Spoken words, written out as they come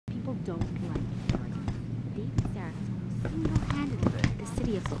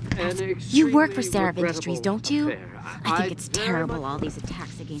You work for Seraph Industries, don't you? I think it's terrible, all these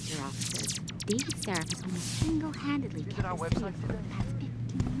attacks against your officers. David Seraph has almost single-handedly kept the city afloat for the past 15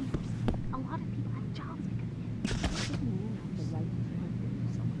 years. A lot of people have jobs because of him.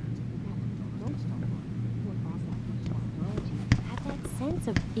 Have that sense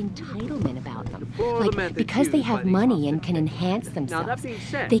of entitlement about them. Like, because they have money and can enhance themselves,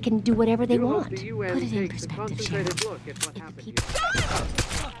 they can do whatever they want. Put it in perspective, Sharon. If the people...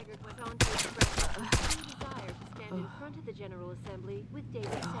 in front of the General Assembly with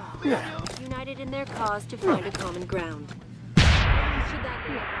David Seraph, united in their cause to find a common ground. Should that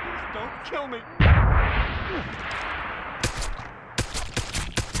be? Please don't kill me!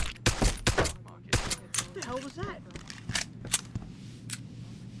 What the hell was that?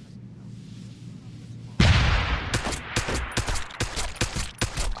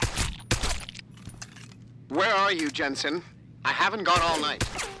 Where are you, Jensen? I haven't gone all night.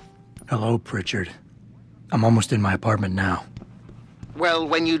 Hello, Pritchard. I'm almost in my apartment now. Well,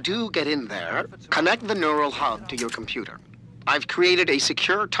 when you do get in there, connect the neural hub to your computer. I've created a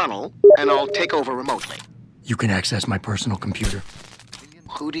secure tunnel, and I'll take over remotely. You can access my personal computer.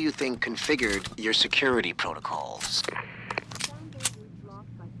 Who do you think configured your security protocols?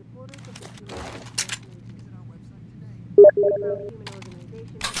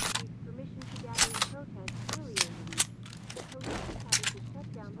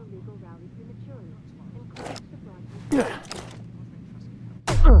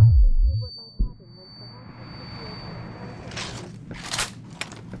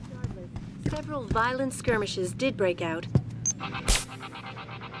 Several violent skirmishes did break out.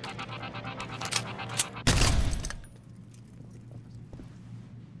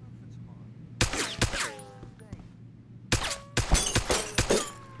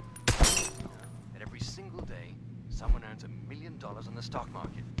 Every single day, someone earns $1 million on the stock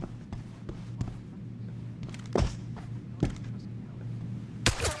market.